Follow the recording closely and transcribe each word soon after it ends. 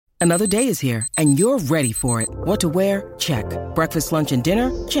Another day is here, and you're ready for it. What to wear? Check. Breakfast, lunch, and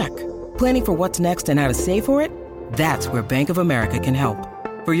dinner? Check. Planning for what's next and how to save for it? That's where Bank of America can help.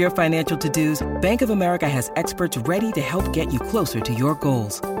 For your financial to-dos, Bank of America has experts ready to help get you closer to your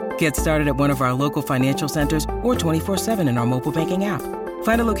goals. Get started at one of our local financial centers or 24/7 in our mobile banking app.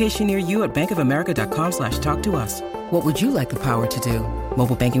 Find a location near you at bankofamerica.com/talktous. What would you like the power to do?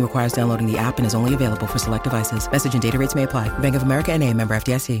 Mobile banking requires downloading the app and is only available for select devices. Message and data rates may apply. Bank of America N.A., member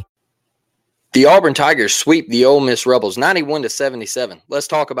FDIC. The Auburn Tigers sweep the Ole Miss Rebels 91-77. Let's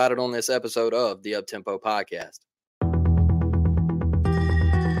talk about it on this episode of the Uptempo Podcast.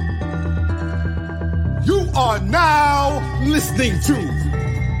 You are now listening to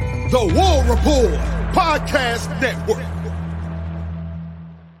the War Report Podcast Network.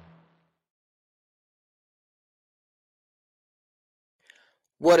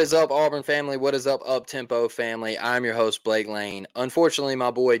 What is up, Auburn family? What is up, Uptempo family? I'm your host, Blake Lane. Unfortunately, my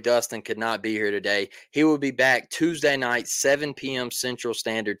boy Dustin could not be here today. He will be back Tuesday night, 7 p.m. Central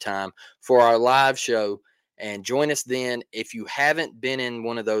Standard Time for our live show. And join us then. If you haven't been in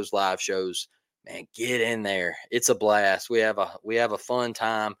one of those live shows, man, get in there. It's a blast. We have a fun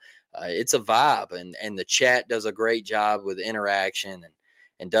time. It's a vibe, and the chat does a great job with interaction.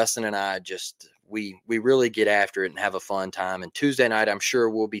 And Dustin and I just we really get after it and have a fun time. And Tuesday night, I'm sure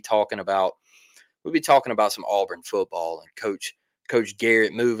we'll be talking about some Auburn football and Coach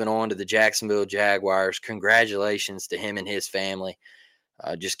Garrett moving on to the Jacksonville Jaguars. Congratulations to him and his family.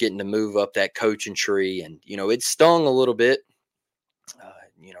 Just getting to move up that coaching tree, and it stung a little bit.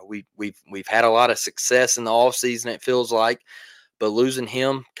 We've had a lot of success in the offseason, it feels like, but losing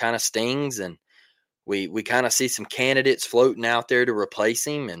him kind of stings, and we kind of see some candidates floating out there to replace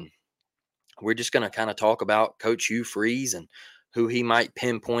him, and we're just going to kind of talk about Coach Hugh Freeze and who he might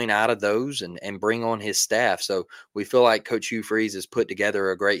pinpoint out of those and bring on his staff. So we feel like Coach Hugh Freeze has put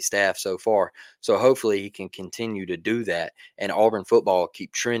together a great staff so far. So hopefully he can continue to do that, and Auburn football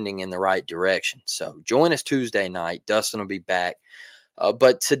keep trending in the right direction. So join us Tuesday night. Dustin will be back.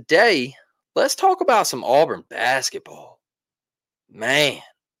 But today, let's talk about some Auburn basketball. Man,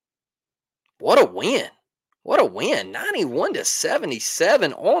 what a win. What a win.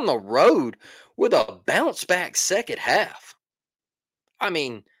 91-77 on the road with a bounce-back second half. I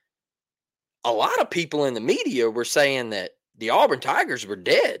mean, a lot of people in the media were saying that the Auburn Tigers were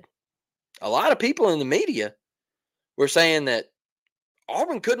dead. A lot of people in the media were saying that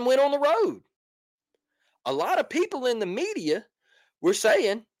Auburn couldn't win on the road. A lot of people in the media were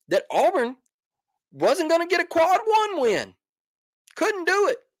saying that Auburn wasn't going to get a quad one win. Couldn't do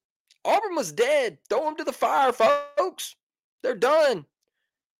it. Auburn was dead. Throw them to the fire, folks. They're done.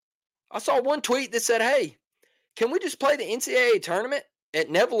 I saw one tweet that said, hey, can we just play the NCAA tournament at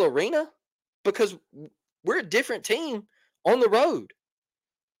Neville Arena? Because we're a different team on the road.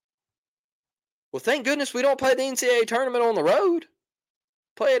 Well, thank goodness we don't play the NCAA tournament on the road.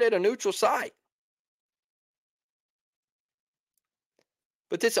 Play it at a neutral site.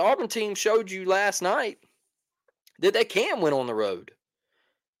 But this Auburn team showed you last night that they can win on the road.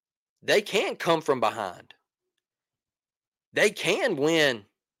 They can come from behind. They can win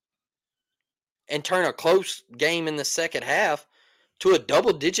and turn a close game in the second half to a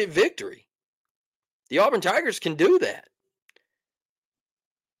double-digit victory. The Auburn Tigers can do that.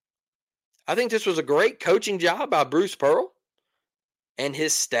 I think this was a great coaching job by Bruce Pearl and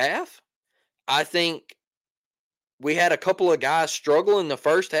his staff. I think we had a couple of guys struggle in the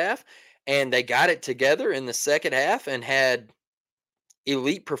first half, and they got it together in the second half and had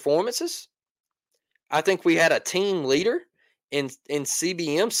elite performances. I think we had a team leader in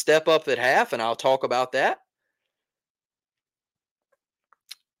CBM step up at half, and I'll talk about that.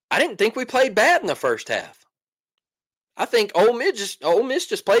 I didn't think we played bad in the first half. I think Ole Miss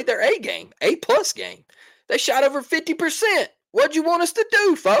just played their A game, A-plus game. They shot over 50%. What'd you want us to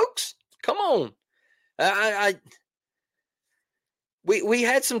do, folks? Come on. We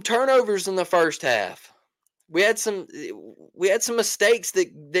had some turnovers in the first half. We had some mistakes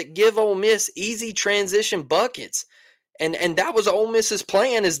that give Ole Miss easy transition buckets. And that was Ole Miss's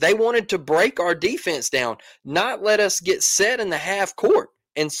plan, is they wanted to break our defense down, not let us get set in the half court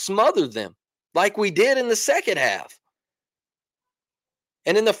and smother them like we did in the second half.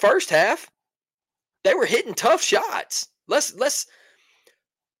 And in the first half, they were hitting tough shots. Let's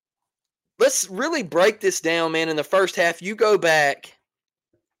really break this down, man. In the first half, you go back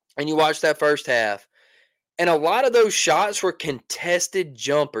and you watch that first half, and a lot of those shots were contested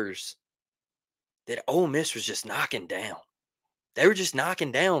jumpers that Ole Miss was just knocking down. They were just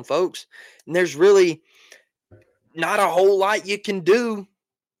knocking down, folks. And there's really not a whole lot you can do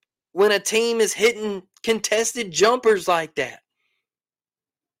when a team is hitting contested jumpers like that.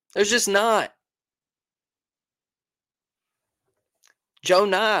 There's just not. Joe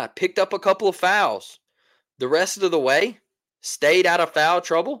Nye picked up a couple of fouls. The rest of the way, stayed out of foul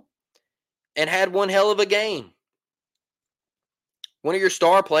trouble and had one hell of a game. One of your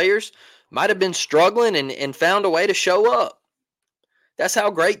star players might have been struggling and found a way to show up. That's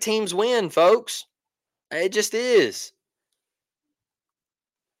how great teams win, folks. It just is.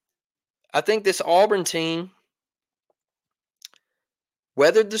 I think this Auburn team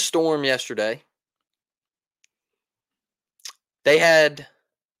weathered the storm yesterday. They had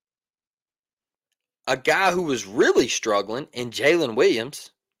a guy who was really struggling in Jalen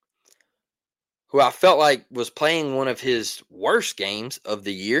Williams, who I felt like was playing one of his worst games of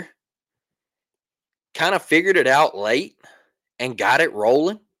the year. Kind of figured it out late and got it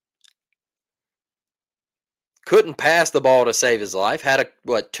rolling. Couldn't pass the ball to save his life. Had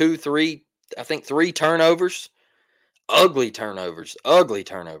three turnovers. Ugly turnovers.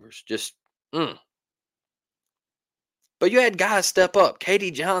 Just, But you had guys step up.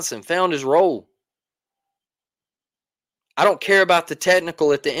 KD Johnson found his role. I don't care about the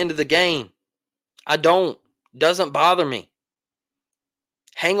technical at the end of the game. I don't. Doesn't bother me.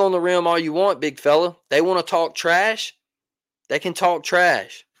 Hang on the rim all you want, big fella. They want to talk trash. They can talk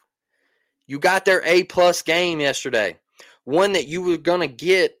trash. You got their A-plus game yesterday. One that you were going to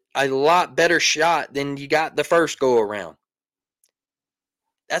get a lot better shot than you got the first go-around.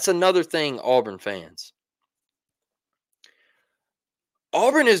 That's another thing, Auburn fans.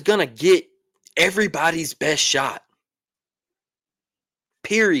 Auburn is going to get everybody's best shot.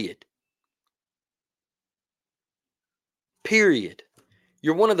 Period.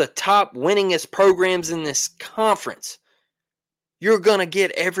 You're one of the top winningest programs in this conference. You're going to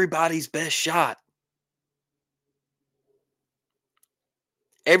get everybody's best shot.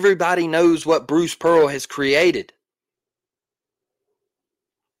 Everybody knows what Bruce Pearl has created.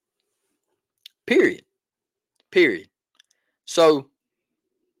 Period. So,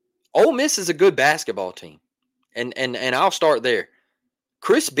 Ole Miss is a good basketball team. And I'll start there.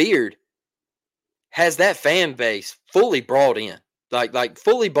 Chris Beard has that fan base fully brought in. Like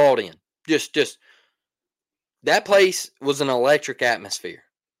fully bought in. Just that place was an electric atmosphere.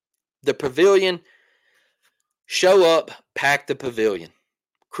 The pavilion, show up, pack the pavilion.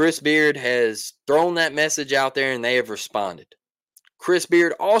 Chris Beard has thrown that message out there and they have responded. Chris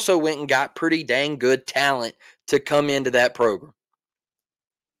Beard also went and got pretty dang good talent to come into that program.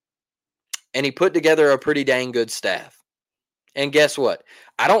 And he put together a pretty dang good staff. And guess what?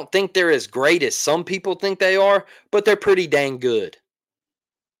 I don't think they're as great as some people think they are, but they're pretty dang good.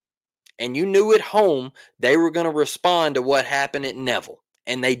 And you knew at home they were going to respond to what happened at Neville.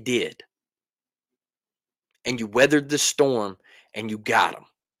 And they did. And you weathered the storm and you got them.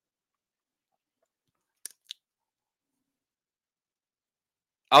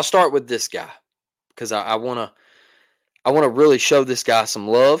 I'll start with this guy because I want to really show this guy some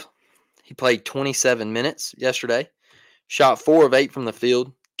love. He played 27 minutes yesterday. Shot 4 of 8 from the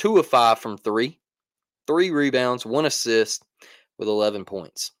field, 2 of 5 from 3. 3 rebounds, 1 assist with 11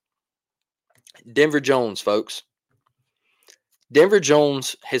 points. Denver Jones, folks. Denver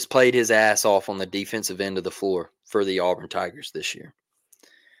Jones has played his ass off on the defensive end of the floor for the Auburn Tigers this year.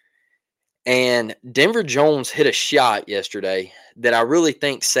 And Denver Jones hit a shot yesterday that I really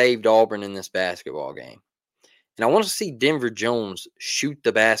think saved Auburn in this basketball game. And I want to see Denver Jones shoot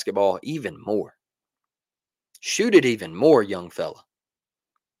the basketball even more. Shoot it even more, young fella.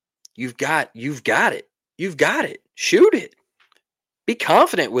 You've got it. You've got it. Shoot it. Be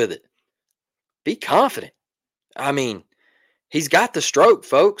confident with it. Be confident. I mean, he's got the stroke,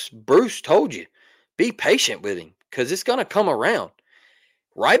 folks. Bruce told you. Be patient with him because it's going to come around.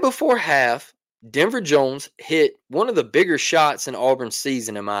 Right before half, Denver Jones hit one of the bigger shots in Auburn's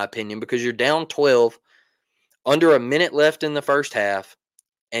season, in my opinion, because you're down 12, under a minute left in the first half,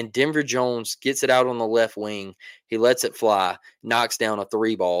 and Denver Jones gets it out on the left wing. He lets it fly, knocks down a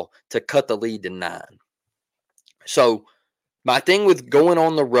 3 ball to cut the lead to 9. So my thing with going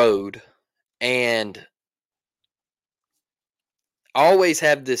on the road, and I always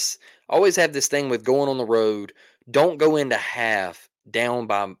have this thing with going on the road, don't go into half down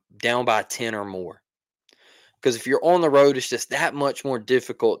by 10 or more. Because if you're on the road, it's just that much more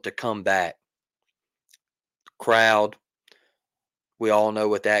difficult to come back. Crowd, we all know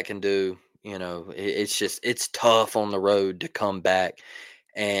what that can do. You know, it's tough on the road to come back.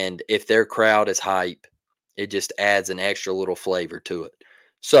 And if their crowd is hype, it just adds an extra little flavor to it.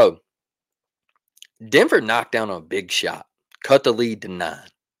 So, Denver knocked down a big shot, cut the lead to 9.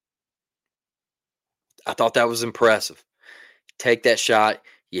 I thought that was impressive. Take that shot,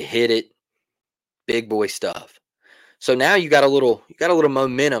 you hit it, big boy stuff. So now you got a little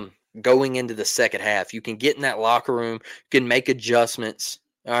momentum going into the second half. You can get in that locker room, you can make adjustments.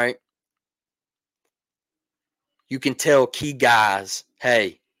 All right. You can tell key guys,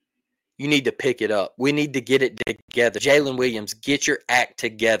 hey, you need to pick it up. We need to get it together. Jalen Williams, get your act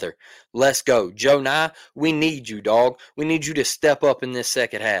together. Let's go. Joe Nye, we need you, dog. We need you to step up in this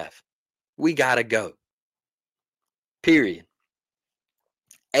second half. We got to go. Period.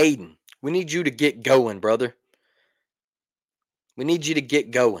 Aiden, we need you to get going, brother. We need you to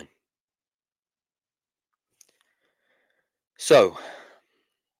get going. So,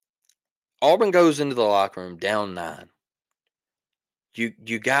 Auburn goes into the locker room down 9.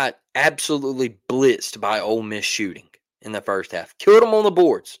 You got absolutely blitzed by Ole Miss shooting in the first half. Killed them on the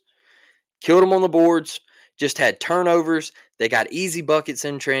boards. Just had turnovers. They got easy buckets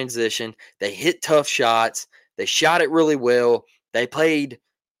in transition. They hit tough shots. They shot it really well. They played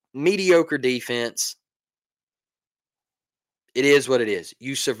mediocre defense. It is what it is.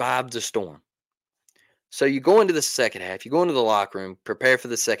 You survived the storm. So you go into the second half. You go into the locker room, prepare for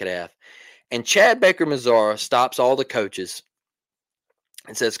the second half. And Chad Baker-Mazara stops all the coaches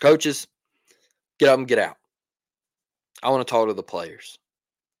and says, coaches, get up and get out. I want to talk to the players.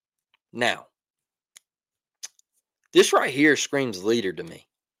 Now, this right here screams leader to me.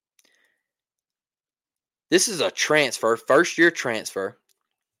 This is a transfer, first-year transfer.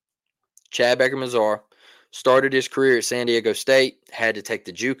 Chad Baker-Mazara started his career at San Diego State, had to take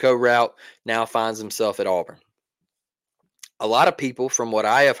the JUCO route, now finds himself at Auburn. A lot of people, from what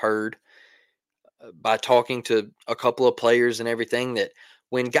I have heard by talking to a couple of players and everything, that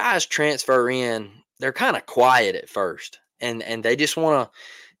when guys transfer in, they're kind of quiet at first, and they just want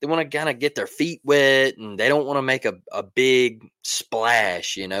to kind of get their feet wet, and they don't want to make a big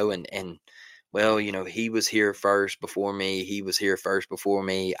splash, and well, he was here first before me. He was here first before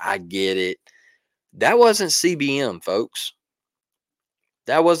me. I get it. That wasn't CBM, folks.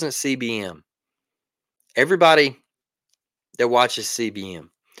 That wasn't CBM. Everybody that watches CBM,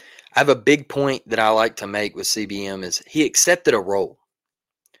 I have a big point that I like to make with CBM is he accepted a role.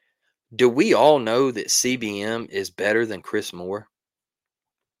 Do we all know that CBM is better than Chris Moore?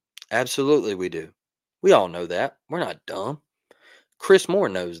 Absolutely we do. We all know that. We're not dumb. Chris Moore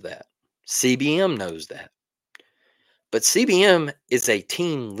knows that. CBM knows that. But CBM is a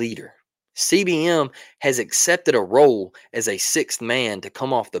team leader. CBM has accepted a role as a sixth man to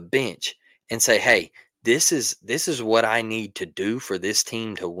come off the bench and say, hey, this is what I need to do for this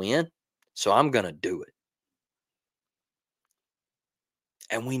team to win, so I'm going to do it.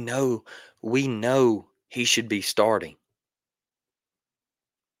 And we know he should be starting.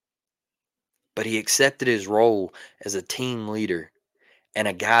 But he accepted his role as a team leader and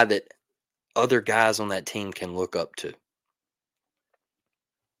a guy that other guys on that team can look up to.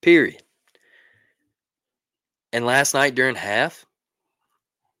 Period. And last night during half,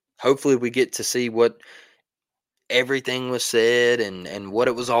 hopefully we get to see what everything was said and what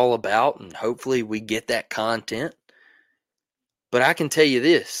it was all about, and hopefully we get that content. But I can tell you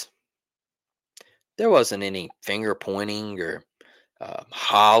this. There wasn't any finger pointing or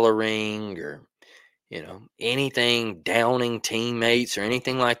hollering or, anything downing teammates or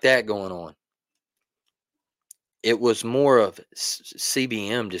anything like that going on. It was more of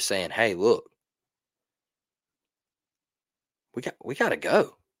CBM just saying, hey, look, we got to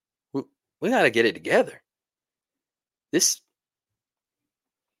go. We got to get it together. This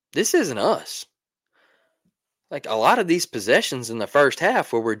isn't us. Like a lot of these possessions in the first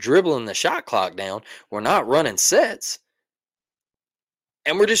half where we're dribbling the shot clock down, we're not running sets,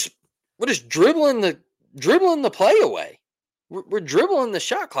 and we're just dribbling the play away. We're dribbling the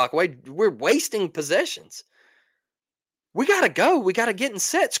shot clock away. We're wasting possessions. We got to go. We got to get in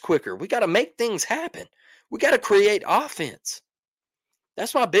sets quicker. We got to make things happen. We got to create offense.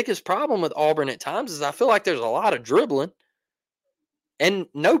 That's my biggest problem with Auburn at times is I feel like there's a lot of dribbling and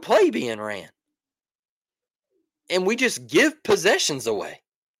no play being ran. And we just give possessions away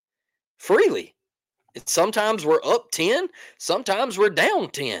freely. Sometimes we're up 10. Sometimes we're down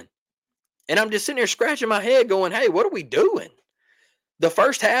 10. And I'm just sitting there scratching my head going, hey, what are we doing? The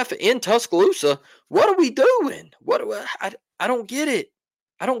first half in Tuscaloosa, what are we doing? I don't get it.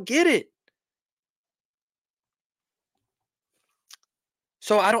 I don't get it.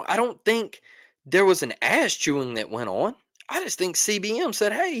 So I don't think there was an ass chewing that went on. I just think CBM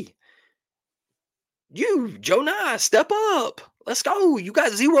said, hey, you, Joe Nye, step up. Let's go. You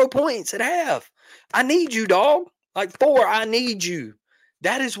got 0 points at half. I need you, dog. Like 4, I need you.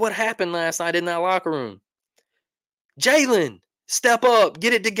 That is what happened last night in that locker room. Jalen, step up.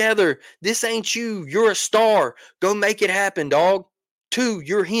 Get it together. This ain't you. You're a star. Go make it happen, dog. 2,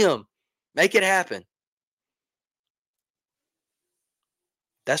 you're him. Make it happen.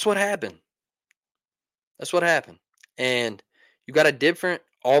 That's what happened. That's what happened. And you got a different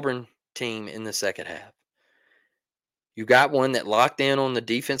Auburn team in the second half. You got one that locked in on the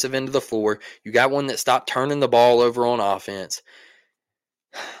defensive end of the floor. You got one that stopped turning the ball over on offense.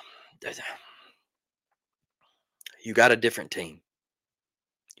 You got a different team.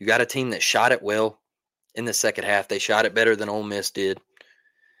 You got a team that shot it well in the second half. They shot it better than Ole Miss did.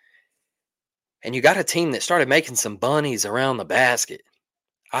 And you got a team that started making some bunnies around the basket.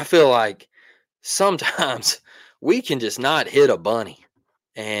 I feel like sometimes we can just not hit a bunny.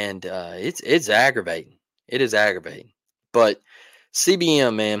 And it's aggravating. It is aggravating. But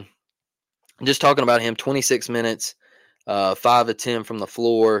CBM, man, just talking about him, 26 minutes, 5 of 10 from the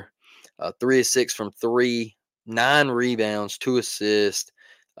floor, 3 of 6 from 3, 9 rebounds, 2 assists,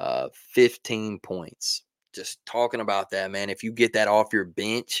 15 points. Just talking about that, man. If you get that off your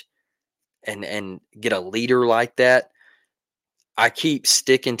bench and get a leader like that, I keep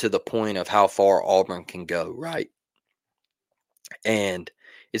sticking to the point of how far Auburn can go, right? And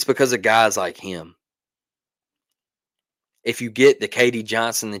it's because of guys like him. If you get the KD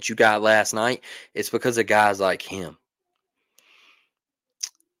Johnson that you got last night, it's because of guys like him.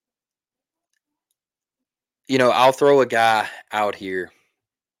 You know, I'll throw a guy out here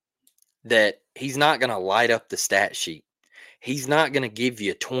that he's not going to light up the stat sheet. He's not going to give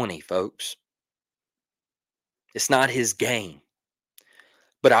you 20, folks. It's not his game.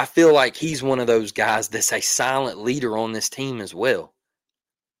 But I feel like he's one of those guys that's a silent leader on this team as well.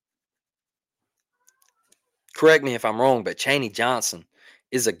 Correct me if I'm wrong, but Chaney Johnson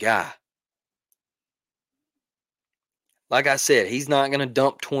is a guy. Like I said, he's not going to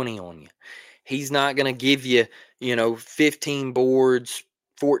dump 20 on you. He's not going to give you, 15 boards,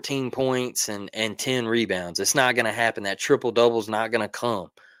 14 points, and 10 rebounds. It's not going to happen. That triple-double is not going to come.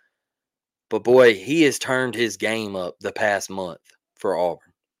 But, boy, he has turned his game up the past month for Auburn.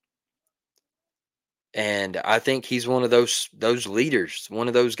 And I think he's one of those leaders, one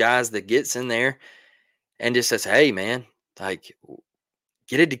of those guys that gets in there and just says, hey, man, like,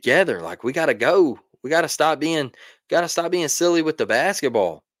 get it together. Like, we got to go. We got to stop being silly with the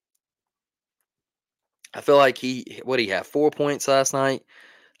basketball. I feel like he had 4 points last night.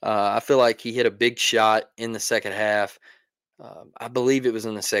 I feel like he hit a big shot in the second half. I believe it was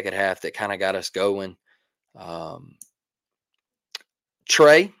in the second half that kind of got us going.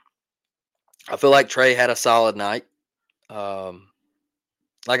 Trey, I feel like Trey had a solid night.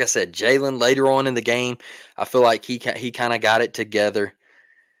 Like I said, Jalen later on in the game, I feel like he kind of got it together.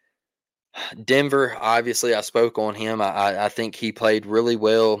 Denver, obviously, I spoke on him. I think he played really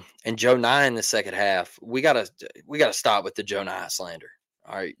well. And Joe Nye in the second half, we gotta stop with the Joe Nye slander.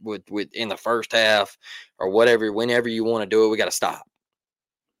 All right, with in the first half or whatever, whenever you want to do it, we got to stop.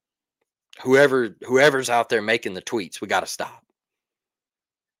 Whoever's out there making the tweets, we got to stop.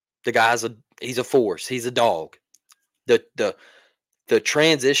 The guy's he's a force. He's a dog. The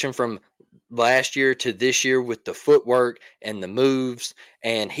transition from last year to this year with the footwork and the moves,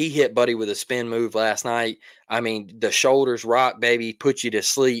 and he hit Buddy with a spin move last night. I mean, the shoulders rock, baby, put you to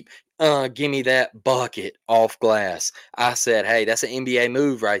sleep. Give me that bucket off glass. I said, hey, that's an NBA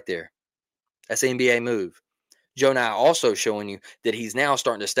move right there. That's an NBA move. Joe Nye also showing you that he's now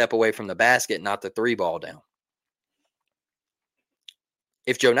starting to step away from the basket, not the three ball down.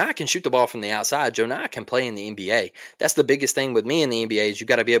 If Joe Nye can shoot the ball from the outside, Joe Nye can play in the NBA. That's the biggest thing with me in the NBA is you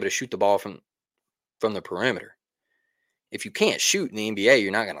got to be able to shoot the ball from the perimeter. If you can't shoot in the NBA,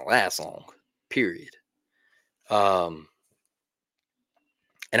 you're not going to last long, period.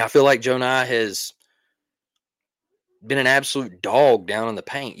 And I feel like Joe Nye has been an absolute dog down in the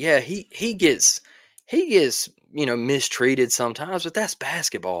paint. Yeah, he gets mistreated sometimes, but that's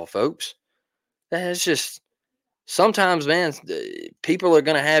basketball, folks. That's just sometimes, man, people are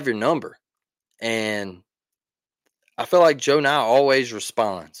going to have your number. And I feel like Joe Nye always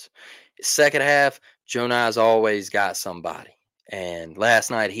responds. Second half, Joe Nye's always got somebody. And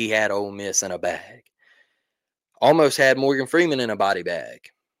last night he had Ole Miss in a bag. Almost had Morgan Freeman in a body bag.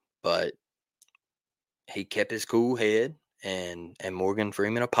 But he kept his cool head, and Morgan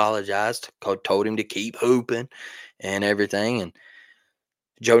Freeman apologized, told him to keep hooping and everything. And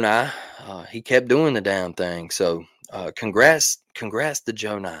Joe Nye, he kept doing the damn thing. So congrats to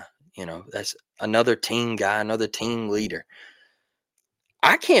Joe Nye. That's another team guy, another team leader.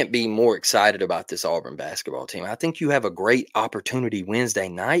 I can't be more excited about this Auburn basketball team. I think you have a great opportunity Wednesday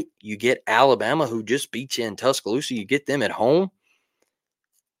night. You get Alabama, who just beat you in Tuscaloosa. You get them at home.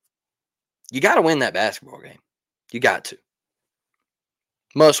 You got to win that basketball game. You got to.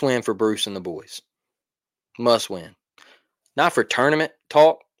 Must win for Bruce and the boys. Must win. Not for tournament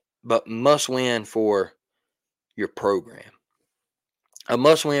talk, but must win for your program. A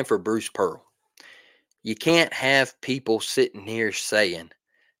must-win for Bruce Pearl. You can't have people sitting here saying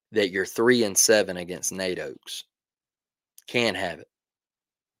that you're 3-7 against Nate Oates. Can't have it.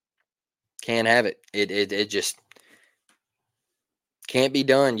 Can't have it. It just can't be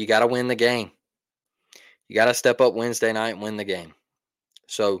done. You got to win the game. You got to step up Wednesday night and win the game.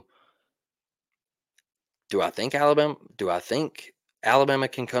 So, do I think Alabama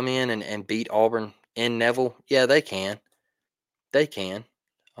can come in and beat Auburn in Neville? Yeah, they can. They can.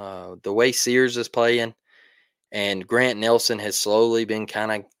 The way Sears is playing, and Grant Nelson has slowly been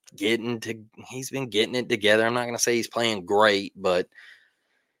kind of he's been getting it together. I'm not going to say he's playing great, but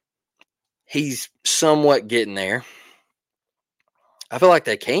he's somewhat getting there. I feel like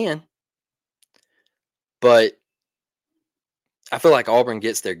they can, but I feel like Auburn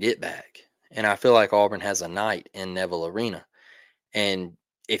gets their get back, and I feel like Auburn has a night in Neville Arena. And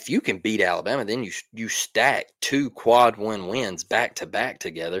if you can beat Alabama, then you stack 2 quad wins back to back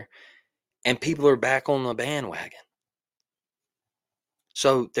together, and people are back on the bandwagon.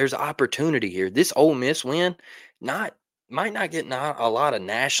 So there's opportunity here. This Ole Miss win might not get a lot of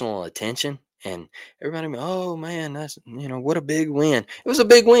national attention, and everybody, oh man, that's what a big win. It was a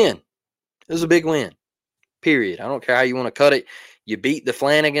big win. It was a big win. Period. I don't care how you want to cut it. You beat the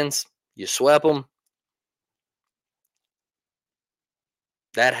Flanagans. You swept them.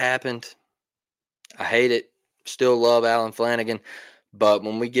 That happened. I hate it. Still love Alan Flanagan. But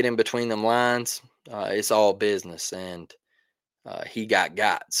when we get in between them lines, it's all business. And he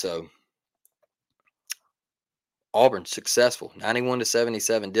got. So Auburn, successful.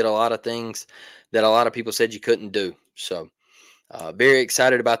 91-77. Did a lot of things that a lot of people said you couldn't do. So very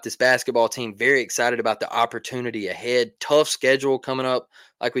excited about this basketball team. Very excited about the opportunity ahead. Tough schedule coming up.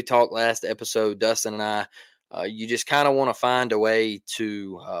 Like we talked last episode, Dustin and I, you just kind of want to find a way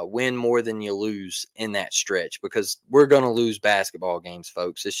to win more than you lose in that stretch, because we're going to lose basketball games,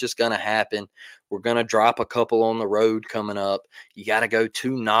 folks. It's just going to happen. We're going to drop a couple on the road coming up. You got to go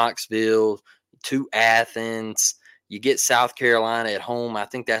to Knoxville, to Athens. You get South Carolina at home. I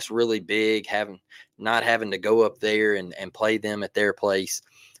think that's really big, not having to go up there and play them at their place.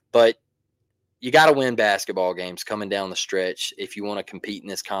 But you got to win basketball games coming down the stretch if you want to compete in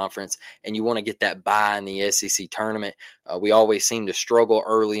this conference and you want to get that bye in the SEC tournament. We always seem to struggle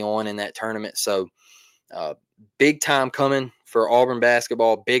early on in that tournament. So big time coming for Auburn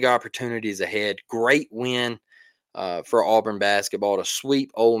basketball. Big opportunities ahead. Great win for Auburn basketball to sweep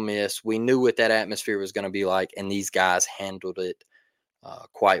Ole Miss. We knew what that atmosphere was going to be like, and these guys handled it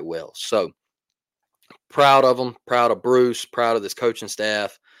quite well. So proud of them, proud of Bruce, proud of this coaching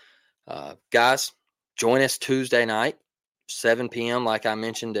staff. Guys, join us Tuesday night, 7 p.m., like I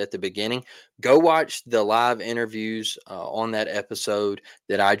mentioned at the beginning. Go watch the live interviews on that episode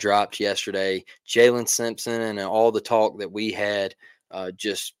that I dropped yesterday. Jalen Simpson and all the talk that we had.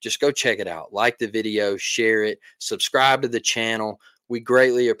 Just go check it out. Like the video, share it, subscribe to the channel. We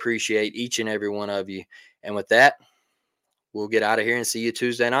greatly appreciate each and every one of you. And with that, we'll get out of here and see you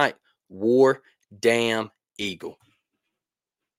Tuesday night. War Damn Eagle.